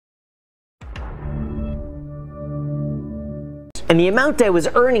and the amount I was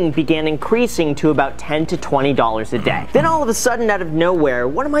earning began increasing to about $10 to $20 a day. Then all of a sudden, out of nowhere,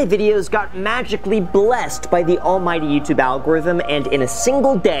 one of my videos got magically blessed by the almighty YouTube algorithm, and in a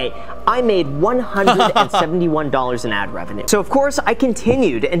single day, I made $171 in ad revenue. So of course, I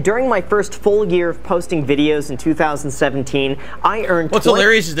continued, and during my first full year of posting videos in 2017, I earned— What's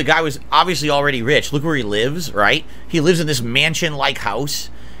hilarious is the guy was obviously already rich. Look where he lives, right? He lives in this mansion-like house.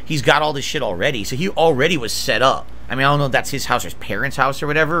 He's got all this shit already, so he already was set up. I mean, I don't know if that's his house or his parents' house or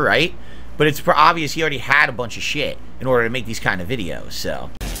whatever, right? But it's obvious he already had a bunch of shit in order to make these kind of videos, so.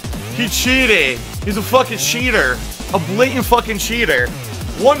 He cheated. He's a fucking cheater. A blatant fucking cheater.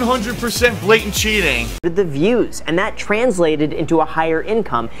 100% blatant cheating. The views, and that translated into a higher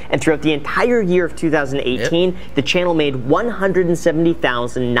income, and throughout the entire year of 2018, the channel made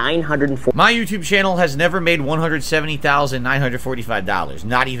 $170,940. My YouTube channel has never made $170,945.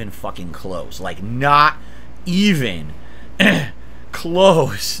 Not even fucking close. Like, not even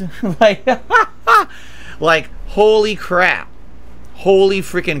close. like, holy crap. Holy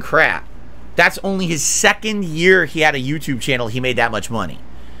freaking crap. That's only his second year he had a YouTube channel he made that much money.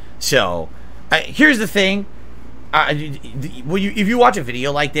 So, here's the thing. If you watch a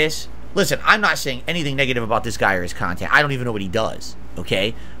video like this, listen, I'm not saying anything negative about this guy or his content. I don't even know what he does,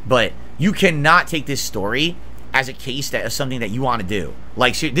 okay? But you cannot take this story as a case that is something that you want to do.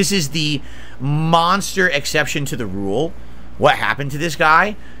 Like, this is the monster exception to the rule. What happened to this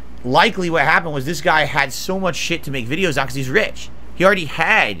guy? Likely what happened was this guy had so much shit to make videos on because he's rich. He already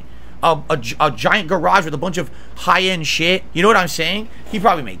had a giant garage with a bunch of high-end shit. You know what I'm saying? He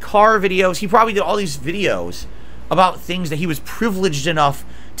probably made car videos. He probably did all these videos about things that he was privileged enough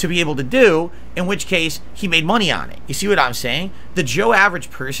to be able to do, in which case he made money on it. You see what I'm saying? The Joe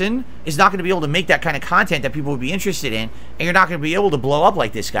average person is not going to be able to make that kind of content that people would be interested in, and you're not going to be able to blow up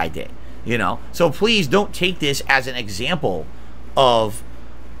like this guy did, you know? So please don't take this as an example of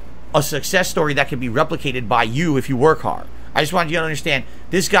a success story that can be replicated by you if you work hard. I just want you to understand,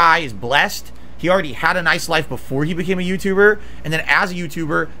 this guy is blessed. He already had a nice life before he became a YouTuber, and then as a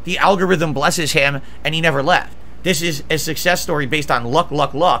YouTuber, the algorithm blesses him, and he never left. This is a success story based on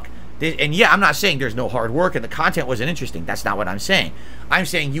luck. And yeah, I'm not saying there's no hard work and the content wasn't interesting. That's not what I'm saying. I'm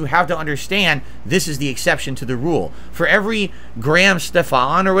saying you have to understand this is the exception to the rule. For every Graham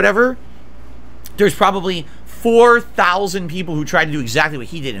Stefan or whatever, there's probably 4,000 people who tried to do exactly what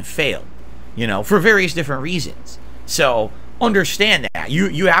he did and failed, you know, for various different reasons. So understand that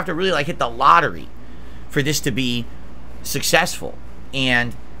you have to really like hit the lottery for this to be successful.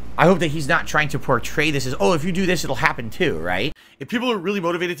 And I hope that he's not trying to portray this as, oh, if you do this, it'll happen too, right? If people are really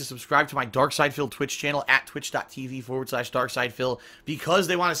motivated to subscribe to my DarkSidePhil Twitch channel at twitch.tv/DarkSidePhil because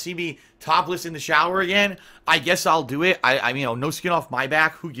they want to see me topless in the shower again, I guess I'll do it. I mean, you know, no skin off my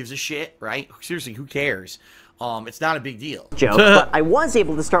back. Who gives a shit, right? Seriously, who cares? It's not a big deal. Joke, but I was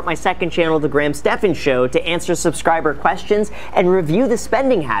able to start my second channel, The Graham Stephan Show, to answer subscriber questions and review the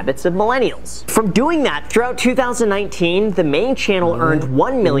spending habits of millennials. From doing that, throughout 2019, the main channel earned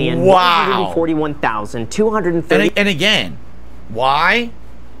 $1,141,230. And again, why?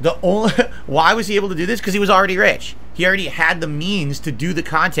 Why was he able to do this? Because he was already rich. He already had the means to do the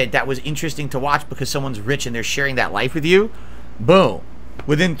content that was interesting to watch because someone's rich and they're sharing that life with you. Boom.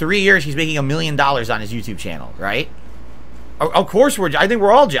 Within 3 years, he's making $1 million on his YouTube channel, right? Of course, I think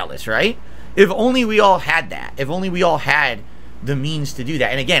we're all jealous, right? If only we all had that. If only we all had the means to do that.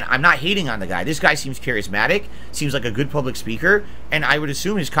 And again, I'm not hating on the guy. This guy seems charismatic, seems like a good public speaker, and I would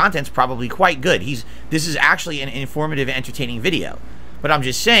assume his content's probably quite good. This is actually an informative, entertaining video. But I'm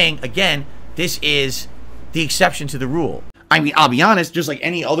just saying, again, this is the exception to the rule. I mean, I'll be honest, just like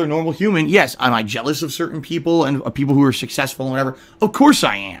any other normal human, yes, am I jealous of certain people and people who are successful and whatever? Of course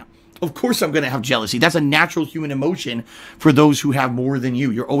I am. Of course I'm going to have jealousy. That's a natural human emotion for those who have more than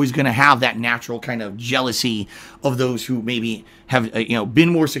you. You're always going to have that natural kind of jealousy of those who maybe have, you know, been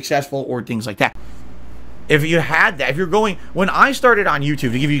more successful or things like that. If you had that, if you're going, when I started on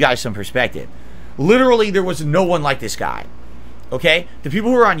YouTube, to give you guys some perspective, literally there was no one like this guy. Okay? The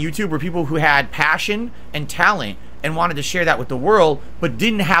people who were on YouTube were people who had passion and talent and wanted to share that with the world, but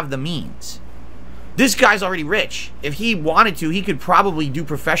didn't have the means. This guy's already rich. If he wanted to, he could probably do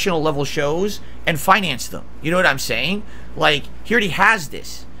professional level shows and finance them. You know what I'm saying? Like, he already has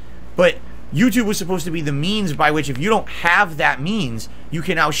this. But YouTube was supposed to be the means by which, if you don't have that means, you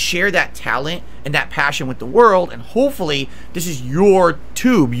can now share that talent and that passion with the world, and hopefully this is your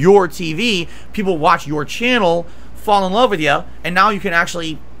tube, your TV. People watch your channel, fall in love with you, and now you can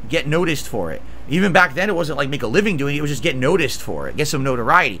actually get noticed for it. Even back then, it wasn't like make a living doing it. It was just get noticed for it, get some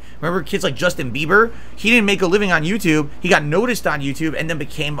notoriety. Remember kids like Justin Bieber? He didn't make a living on YouTube. He got noticed on YouTube and then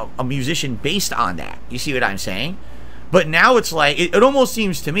became a musician based on that. You see what I'm saying? But now it's like, it almost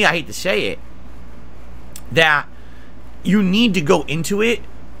seems to me, I hate to say it, that you need to go into it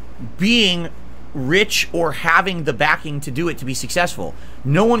being rich or having the backing to do it to be successful.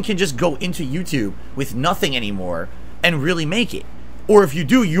 No one can just go into YouTube with nothing anymore and really make it. Or if you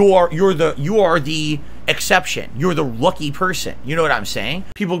do, you are the exception. You're the lucky person. You know what I'm saying?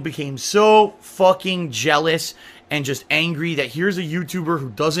 People became so fucking jealous and just angry that here's a YouTuber who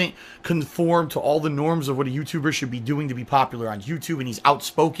doesn't conform to all the norms of what a YouTuber should be doing to be popular on YouTube, and he's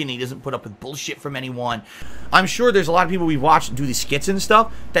outspoken, and he doesn't put up with bullshit from anyone. I'm sure there's a lot of people we watch do these skits and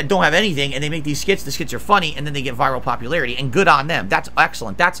stuff that don't have anything, and they make these skits, the skits are funny, and then they get viral popularity, and good on them. That's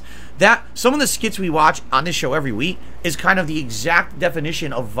excellent. Some of the skits we watch on this show every week is kind of the exact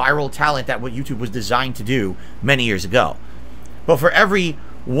definition of viral talent that what YouTube was designed to do many years ago. But for every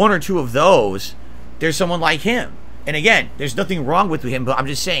one or two of those, there's someone like him. And again, there's nothing wrong with him, but I'm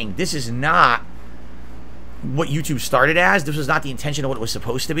just saying, this is not what YouTube started as. This was not the intention of what it was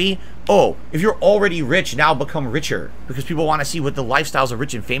supposed to be. Oh, if you're already rich, now become richer, because people want to see what the lifestyles of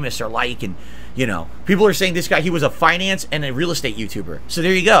rich and famous are like. And, you know, people are saying this guy, he was a finance and a real estate YouTuber. So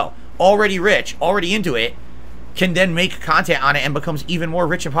there you go. Already rich, already into it, can then make content on it and becomes even more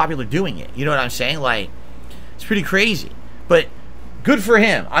rich and popular doing it. You know what I'm saying? Like, it's pretty crazy. But good for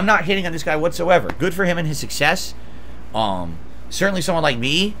him. I'm not hating on this guy whatsoever. Good for him and his success. Certainly someone like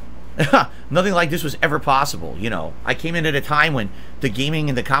me, nothing like this was ever possible. You know, I came in at a time when the gaming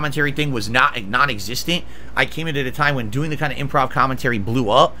and the commentary thing was non-existent. I came in at a time when doing the kind of improv commentary blew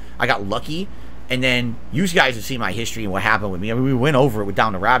up. I got lucky. And then you guys have seen my history and what happened with me. I mean, we went over it with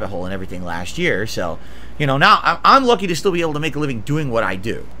Down the Rabbit Hole and everything last year. So, you know, now I'm lucky to still be able to make a living doing what I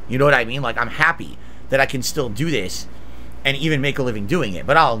do. You know what I mean? Like, I'm happy that I can still do this and even make a living doing it.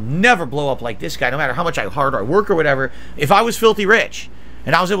 But I'll never blow up like this guy, no matter how much hard I work or whatever. If I was filthy rich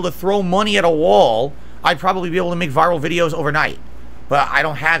and I was able to throw money at a wall, I'd probably be able to make viral videos overnight. But I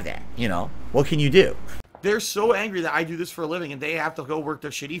don't have that, you know? What can you do? They're so angry that I do this for a living and they have to go work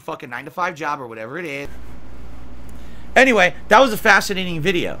their shitty fucking 9-to-5 job or whatever it is. Anyway, that was a fascinating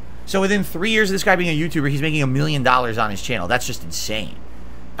video. So within 3 years of this guy being a YouTuber, he's making $1 million on his channel. That's just insane.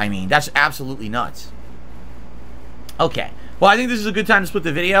 I mean, that's absolutely nuts. Okay, well, I think this is a good time to split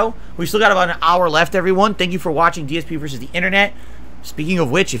the video. We still got about an hour left, everyone. Thank you for watching DSP versus the Internet. Speaking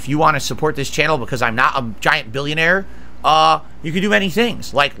of which, if you want to support this channel because I'm not a giant billionaire, you can do many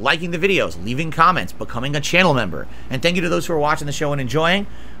things, like liking the videos, leaving comments, becoming a channel member. And thank you to those who are watching the show and enjoying.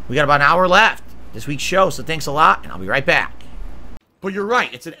 We got about an hour left this week's show, so thanks a lot, and I'll be right back. But you're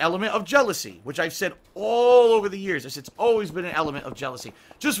right, it's an element of jealousy, which I've said all over the years. It's always been an element of jealousy.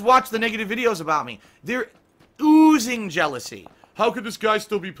 Just watch the negative videos about me. They're oozing jealousy. How could this guy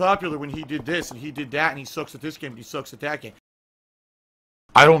still be popular when he did this and he did that and he sucks at this game and he sucks at that game?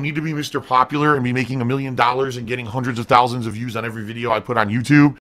 I don't need to be Mr. Popular and be making $1 million and getting hundreds of thousands of views on every video I put on YouTube.